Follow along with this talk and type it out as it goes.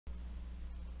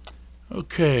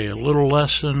Okay, a little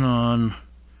lesson on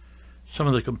some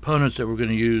of the components that we're going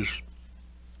to use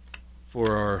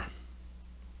for our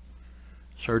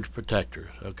surge protectors.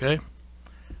 Okay,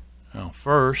 now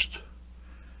first,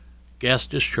 gas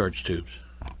discharge tubes.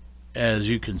 As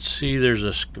you can see, there's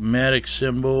a schematic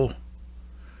symbol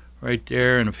right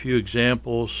there and a few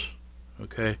examples.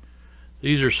 Okay,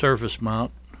 these are surface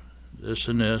mount, this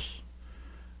and this.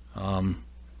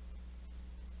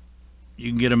 You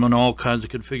can get them in all kinds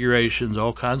of configurations,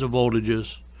 all kinds of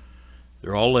voltages.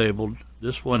 They're all labeled.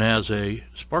 This one has a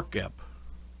spark gap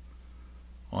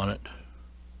on it,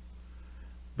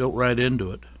 built right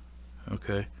into it.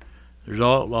 Okay, there's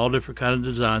all different kind of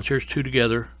designs. Here's two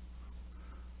together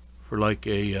for like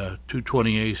a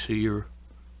 220 AC or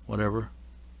whatever,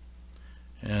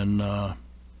 and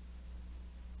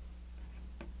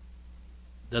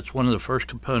that's one of the first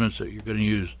components that you're going to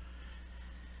use.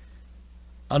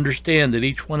 Understand that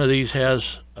each one of these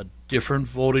has a different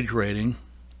voltage rating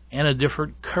and a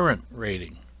different current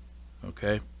rating.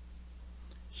 Okay,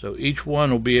 so each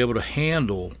one will be able to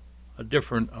handle a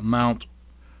different amount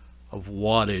of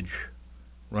wattage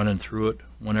running through it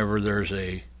whenever there's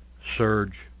a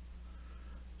surge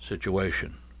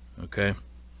situation. Okay,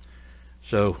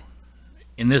 so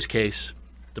in this case,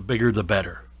 the bigger the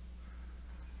better.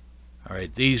 All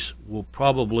right, these will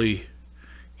probably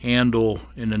handle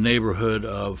in the neighborhood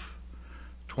of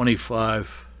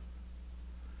 25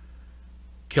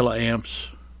 kiloamps.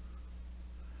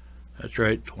 That's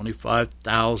right,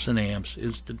 25,000 amps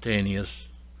instantaneous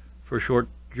for short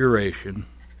duration.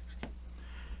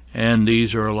 And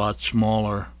these are a lot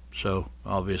smaller, so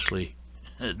obviously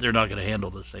they're not going to handle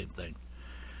the same thing.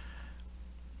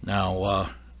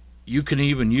 Now, you can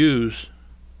even use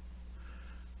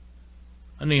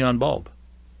a neon bulb.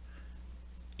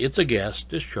 It's a gas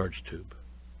discharge tube.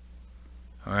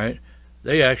 All right,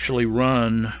 they actually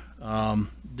run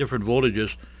different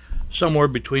voltages, somewhere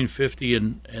between 50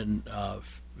 and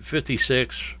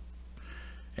 56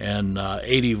 and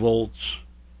 80 volts,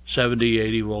 70,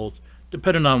 80 volts,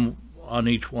 depending on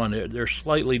each one. They're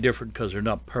slightly different because they're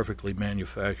not perfectly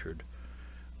manufactured,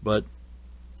 but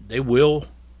they will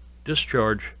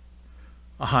discharge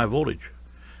a high voltage.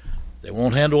 They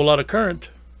won't handle a lot of current,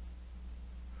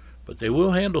 but they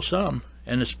will handle some,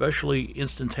 and especially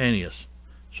instantaneous.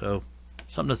 So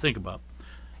something to think about.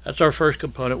 That's our first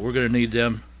component. We're going to need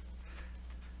them.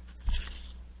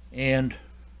 And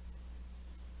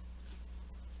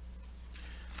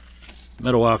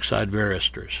metal oxide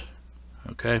varistors.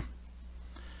 Okay,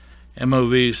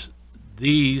 MOVs,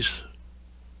 these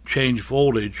change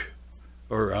voltage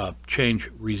or change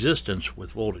resistance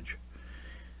with voltage.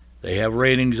 They have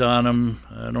ratings on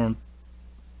them.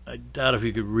 I doubt if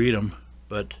you could read them,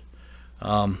 but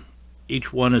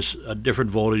each one is a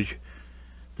different voltage.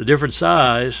 The different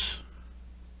size,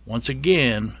 once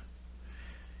again,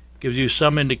 gives you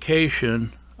some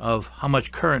indication of how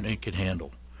much current it can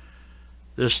handle.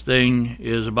 This thing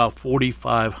is about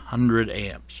 4,500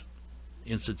 amps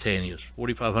instantaneous,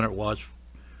 4,500 watts,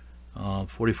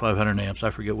 4,500 amps.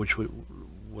 I forget which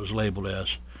was labeled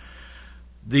as.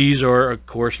 These are, of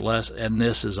course, less, and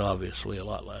this is obviously a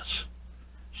lot less.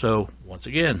 So once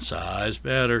again, size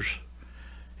matters.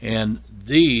 And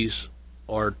these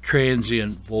are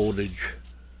transient voltage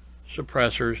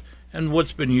suppressors, and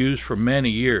what's been used for many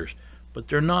years, but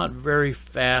they're not very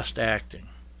fast acting.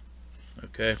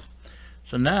 Okay,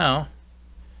 so now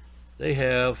they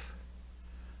have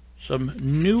some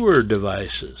newer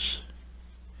devices,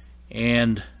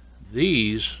 and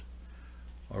these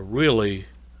are really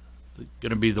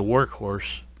going to be the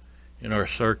workhorse in our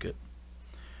circuit.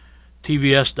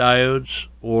 TVS diodes,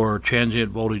 or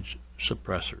transient voltage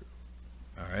suppressor.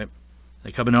 All right,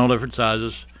 they come in all different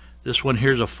sizes. This one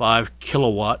here is a 5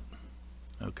 kilowatt.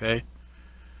 Okay,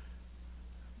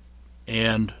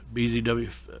 and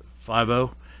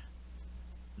BZW50.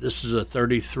 This is a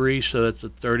 33, so it's a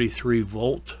 33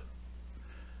 volt.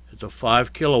 It's a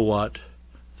 5 kilowatt,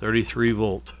 33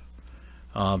 volt.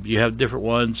 You have different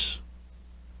ones,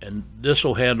 and this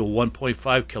will handle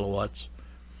 1.5 kilowatts.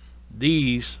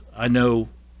 These, I know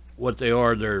what they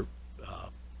are. They're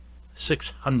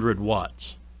 600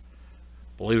 watts.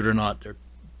 Believe it or not, they're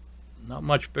not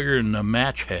much bigger than a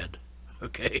match head.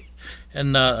 Okay,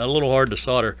 and a little hard to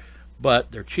solder,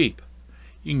 but they're cheap.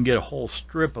 You can get a whole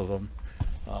strip of them,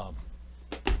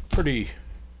 pretty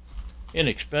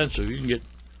inexpensive. You can get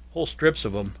whole strips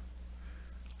of them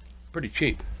pretty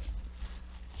cheap.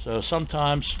 So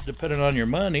sometimes, depending on your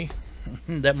money,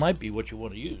 that might be what you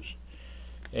want to use.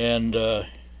 And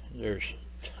there's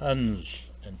tons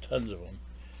and tons of them,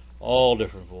 all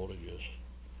different voltages.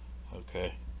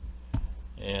 Okay,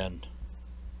 and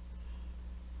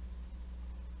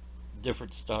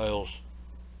different styles.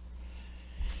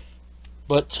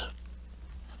 But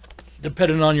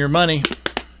depending on your money,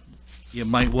 you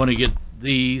might want to get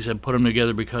these and put them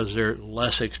together because they're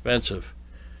less expensive.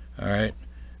 All right.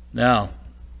 Now,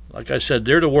 like I said,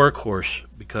 they're the workhorse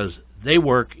because they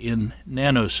work in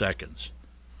nanoseconds.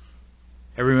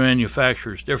 Every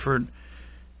manufacturer is different.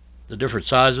 The different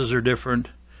sizes are different.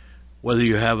 Whether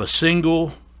you have a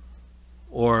single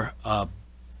or a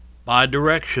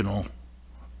bidirectional,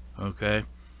 okay,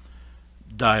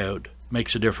 diode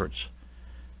makes a difference.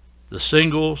 The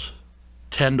singles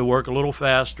tend to work a little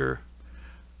faster,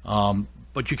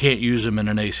 but you can't use them in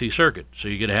an AC circuit. So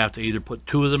you're going to have to either put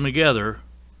two of them together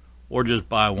or just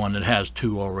buy one that has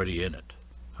two already in it.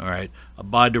 All right, a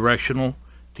bidirectional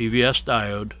TVS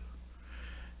diode,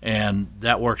 and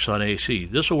that works on AC.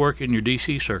 This will work in your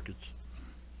DC circuits.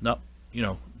 No, you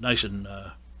know, nice and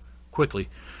quickly.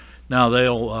 Now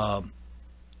they'll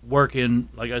work in,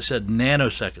 like I said,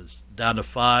 nanoseconds, down to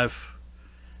 5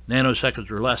 nanoseconds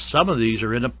or less. Some of these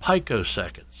are in the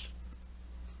picoseconds.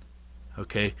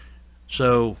 Okay,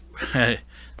 so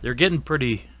they're getting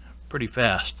pretty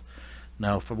fast.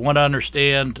 Now, from what I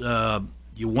understand,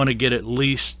 you want to get at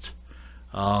least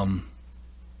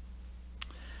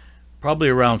probably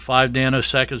around 5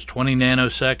 nanoseconds, 20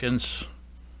 nanoseconds,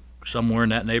 somewhere in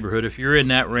that neighborhood. If you're in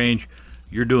that range,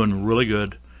 you're doing really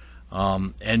good,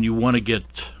 and you want to get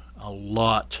a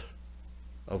lot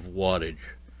of wattage.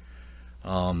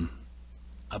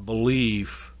 I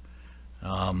believe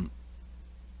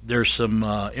there's some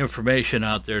information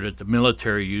out there that the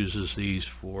military uses these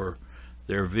for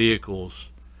their vehicles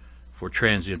for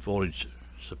transient voltage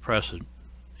suppression,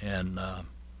 and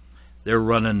they're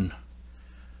running,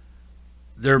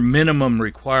 their minimum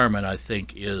requirement, I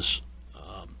think, is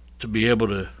to be able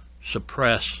to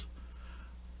suppress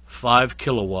 5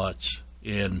 kilowatts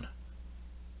in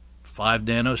 5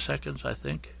 nanoseconds, I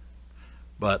think,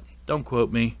 but don't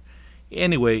quote me.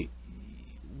 Anyway,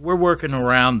 we're working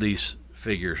around these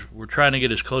figures. We're trying to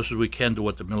get as close as we can to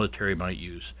what the military might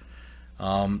use.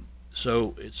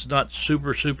 So it's not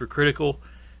super critical,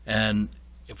 and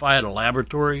if I had a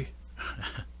laboratory,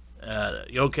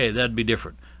 okay, that'd be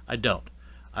different. I don't.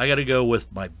 I got to go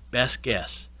with my best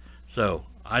guess. So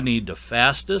I need the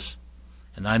fastest,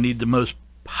 and I need the most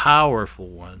powerful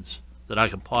ones that I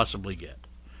can possibly get.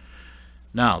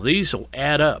 Now, these will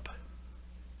add up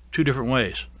two different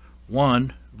ways.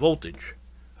 One, voltage.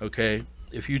 Okay,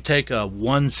 if you take a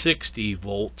 160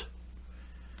 volt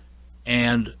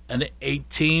and an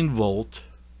 18 volt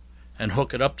and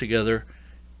hook it up together,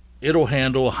 it'll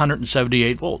handle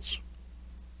 178 volts.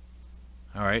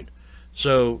 All right,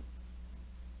 so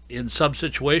in some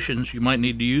situations you might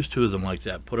need to use two of them like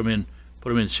that. Put them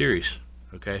in series,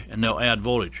 okay, and they'll add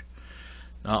voltage.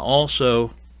 Now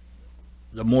also,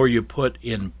 the more you put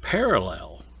in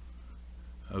parallel,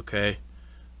 okay,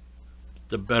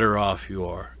 the better off you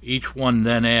are. Each one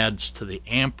then adds to the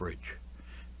amperage.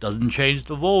 Doesn't change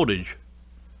the voltage,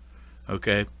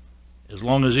 okay, as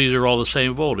long as these are all the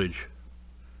same voltage,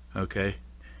 okay.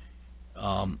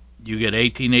 You get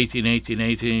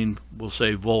 18, we'll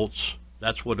say volts.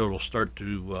 That's what it'll start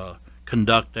to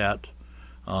conduct at,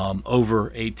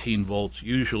 over 18 volts.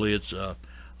 Usually it's a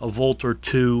volt or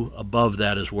two above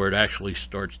that is where it actually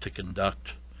starts to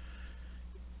conduct.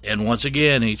 And once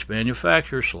again, each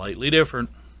manufacturer is slightly different.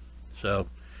 So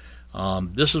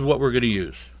this is what we're going to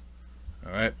use.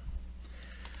 All right.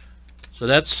 So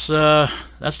that's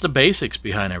the basics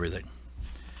behind everything.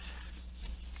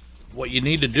 What you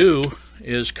need to do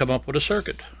is come up with a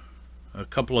circuit, a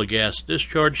couple of gas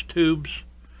discharge tubes.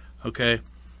 Okay,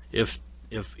 if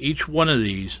each one of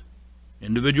these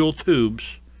individual tubes,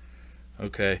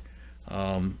 okay,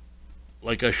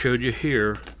 like I showed you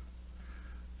here,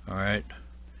 all right,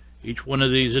 each one of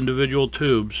these individual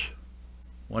tubes,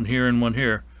 one here and one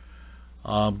here,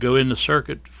 go in the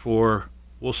circuit for,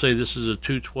 we'll say this is a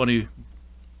 220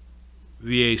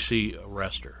 VAC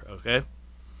arrestor. Okay,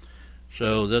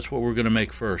 so that's what we're going to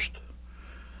make first.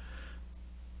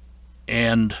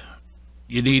 And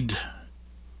you need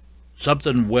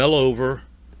something well over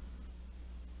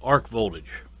arc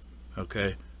voltage.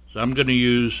 Okay, so I'm going to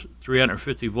use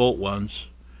 350 volt ones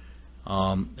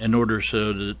in order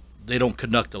so that they don't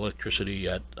conduct electricity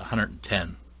at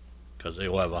 110, because they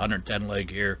will have 110 leg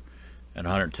here and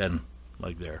 110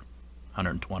 leg there,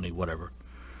 120, whatever.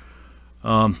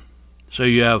 So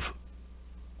you have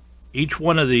each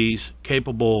one of these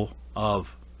capable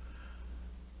of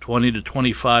 20 to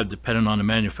 25, depending on the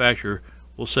manufacturer.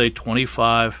 We'll say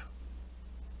 25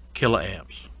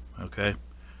 kiloamps. Okay,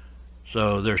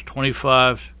 so there's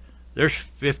 25, there's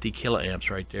 50 kiloamps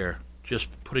right there, just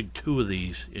putting two of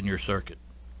these in your circuit.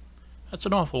 That's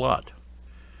an awful lot.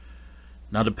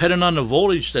 Now, depending on the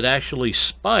voltage that actually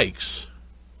spikes,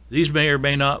 these may or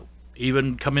may not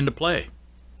even come into play.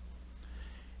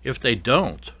 If they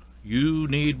don't, you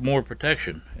need more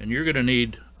protection, and you're going to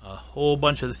need a whole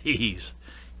bunch of these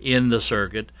in the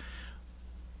circuit,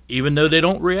 even though they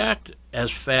don't react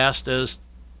as fast as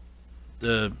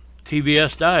the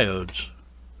TVS diodes.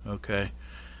 Okay,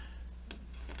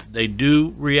 they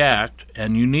do react,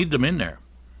 and you need them in there,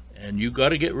 and you got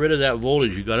to get rid of that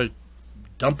voltage. You got to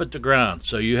dump it to ground,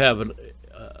 so you have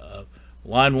a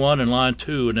line 1 and line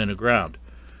 2 and then a ground,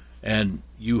 and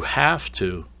you have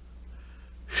to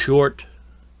short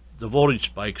the voltage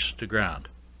spikes to ground.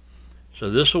 So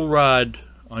this will ride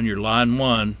on your line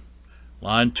 1,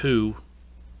 line 2,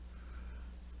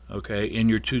 okay, in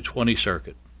your 220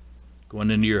 circuit going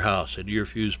into your house, into your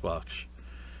fuse box.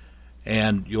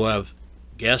 And you'll have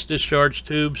gas discharge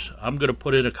tubes. I'm going to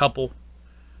put in a couple,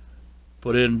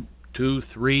 put in 2,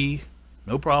 3,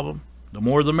 no problem. The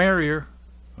more the merrier,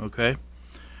 okay.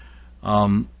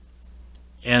 And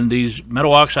these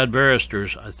metal oxide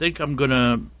varistors, I think I'm going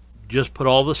to just put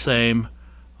all the same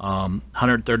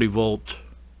 130 volt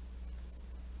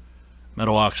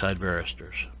metal oxide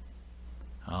varistors.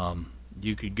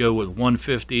 You could go with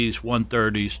 150s,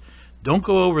 130s. Don't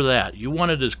go over that. You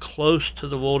want it as close to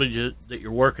the voltage that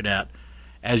you're working at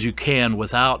as you can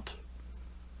without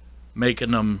making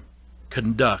them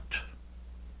conduct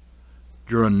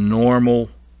during normal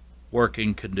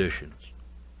working conditions.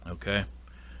 Okay?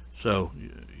 So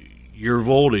your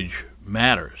voltage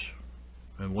matters,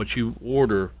 and what you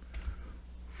order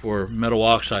for metal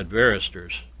oxide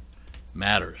varistors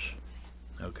matters.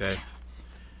 Okay?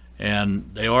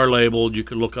 And they are labeled. You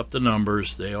can look up the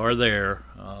numbers. They are there.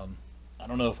 I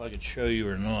don't know if I could show you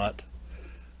or not.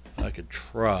 I could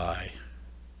try.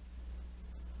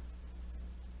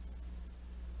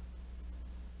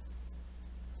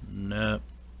 No,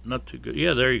 not too good.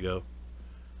 Yeah, there you go.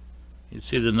 You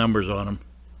see the numbers on them.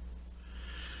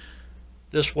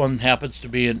 This one happens to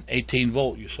be an 18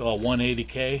 volt. You saw a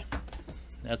 180K.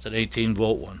 That's an 18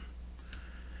 volt one.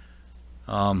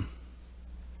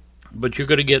 But you're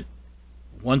going to get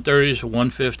 130s or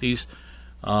 150s.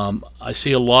 I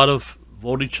see a lot of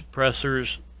voltage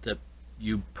suppressors that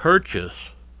you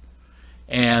purchase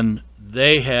and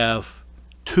they have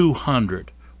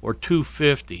 200 or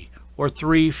 250 or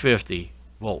 350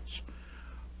 volts.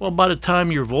 Well, by the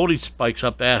time your voltage spikes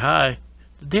up that high,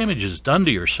 the damage is done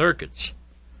to your circuits.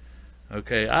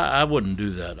 Okay, I wouldn't do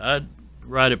that. I'd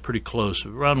ride it pretty close,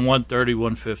 around 130,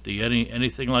 150,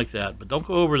 anything like that, but don't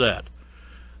go over that.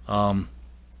 The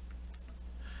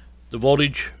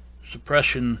voltage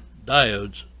suppression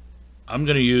diodes, I'm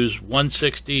going to use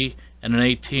 160 and an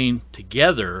 18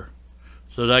 together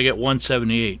so that I get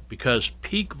 178, because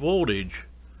peak voltage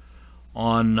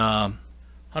on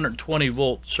 120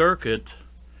 volt circuit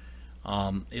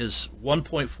is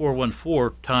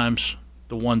 1.414 times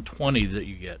the 120 that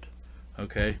you get.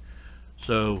 Okay,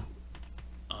 so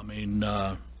I mean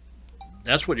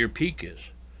that's what your peak is.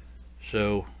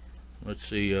 So let's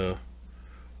see,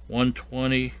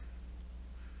 120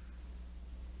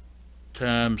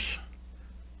 times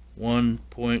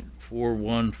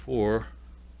 1.414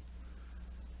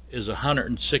 is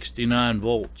 169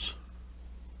 volts.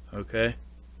 Okay,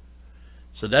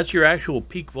 so that's your actual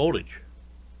peak voltage,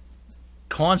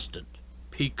 constant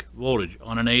peak voltage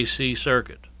on an AC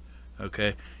circuit.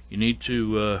 Okay, you need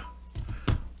to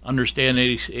understand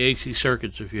AC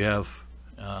circuits if you have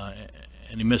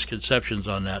any misconceptions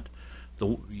on that.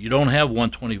 You don't have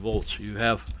 120 volts, you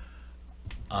have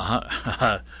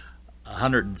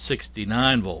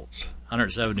 169 volts,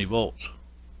 170 volts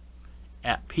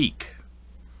at peak.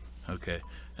 Okay,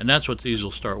 and that's what these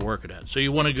will start working at. So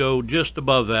you want to go just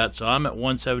above that. So I'm at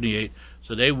 178,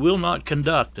 so they will not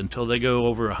conduct until they go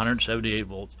over 178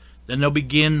 volts. Then they'll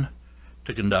begin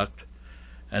to conduct,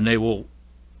 and they will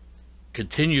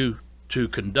continue to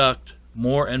conduct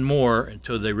more and more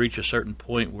until they reach a certain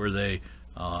point where they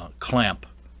clamp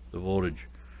the voltage.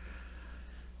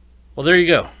 Well, there you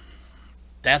go.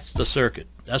 That's the circuit.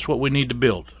 That's what we need to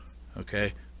build.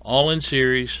 Okay, all in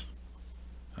series.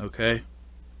 Okay,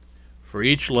 for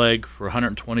each leg for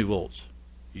 120 volts.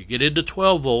 You get into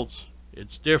 12 volts,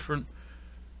 it's different.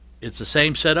 It's the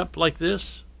same setup like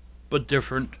this, but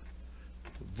different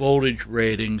voltage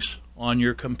ratings on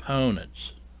your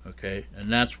components. Okay,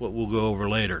 and that's what we'll go over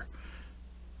later,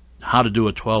 how to do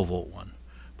a 12 volt one.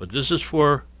 But this is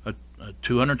for a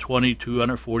 220,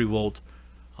 240 volt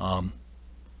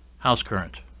house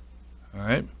current. All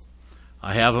right,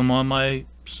 I have them on my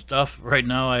stuff right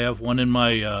now. I have one in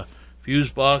my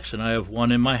fuse box, and I have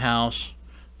one in my house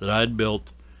that I had built,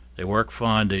 They work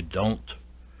fine. They don't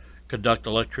conduct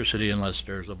electricity unless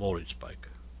there's a voltage spike.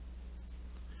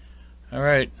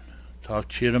 Alright, talk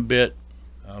to you in a bit.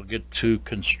 I'll get to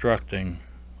constructing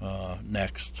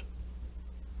next.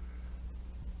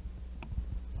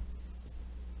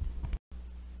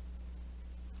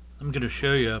 I'm going to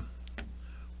show you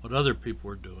what other people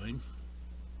are doing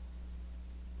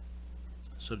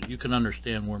so that you can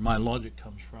understand where my logic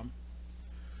comes from.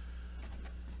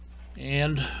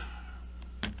 And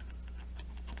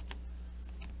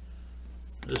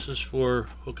this is for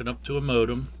hooking up to a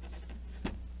modem.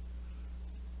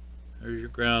 There's your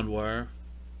ground wire.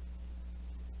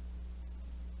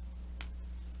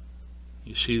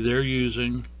 You see they're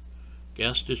using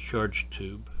gas discharge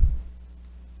tube,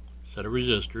 set of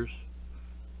resistors,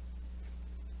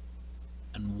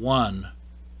 and one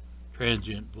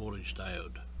transient voltage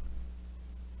diode.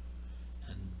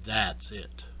 And that's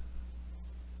it.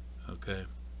 Okay.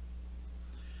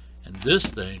 And this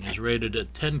thing is rated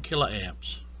at 10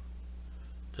 kiloamps,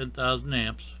 10,000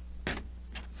 amps.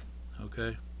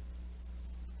 Okay.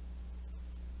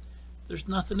 There's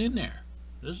nothing in there.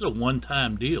 This is a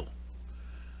one-time deal.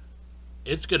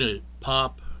 It's going to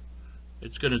pop.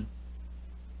 It's going to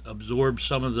absorb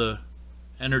some of the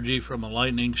energy from a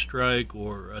lightning strike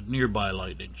or a nearby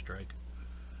lightning strike.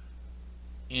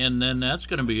 And then that's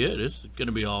going to be it. It's going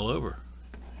to be all over.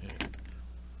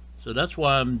 So that's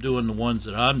why I'm doing the ones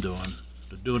that I'm doing.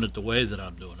 Doing it the way that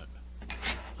I'm doing it.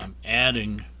 I'm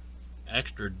adding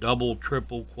extra double,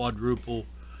 triple, quadruple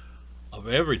of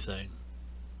everything.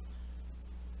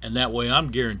 And that way I'm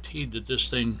guaranteed that this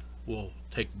thing will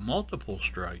take multiple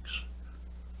strikes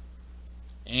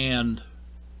and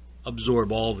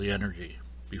absorb all the energy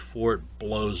before it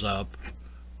blows up,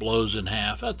 blows in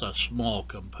half. That's a small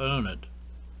component.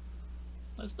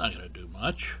 That's not going to do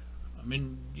much. I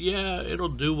mean, yeah, it'll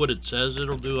do what it says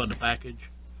it'll do on the package,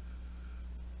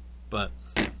 but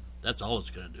that's all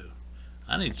it's going to do.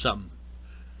 I need something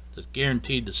that's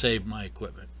guaranteed to save my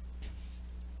equipment.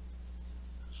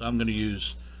 So I'm going to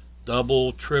use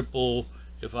double, triple.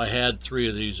 If I had 3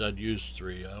 of these, I'd use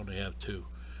 3. I only have 2.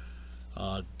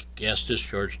 Gas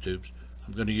discharge tubes.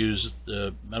 I'm going to use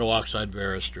the metal oxide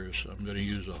varistors. I'm going to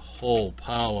use a whole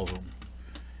pile of them.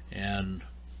 And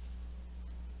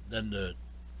then the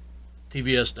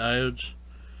TVS diodes,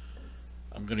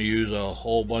 I'm going to use a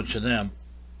whole bunch of them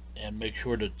and make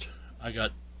sure that I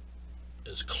got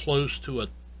as close to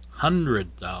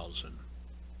 100,000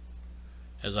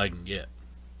 as I can get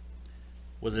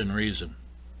within reason.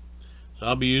 So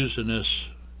I'll be using this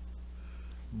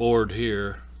board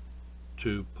here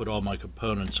to put all my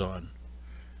components on,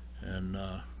 and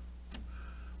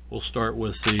we'll start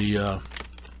with the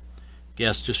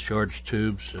gas discharge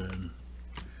tubes and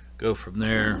go from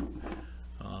there.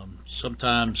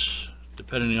 Sometimes,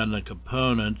 depending on the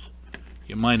component,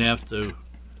 you might have to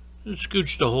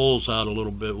scooch the holes out a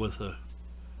little bit with a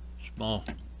small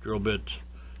drill bit,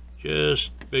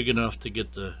 just big enough to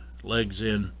get the legs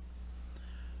in.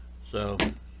 So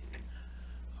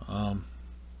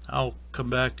I'll come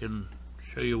back and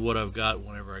show you what I've got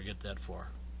whenever I get that far.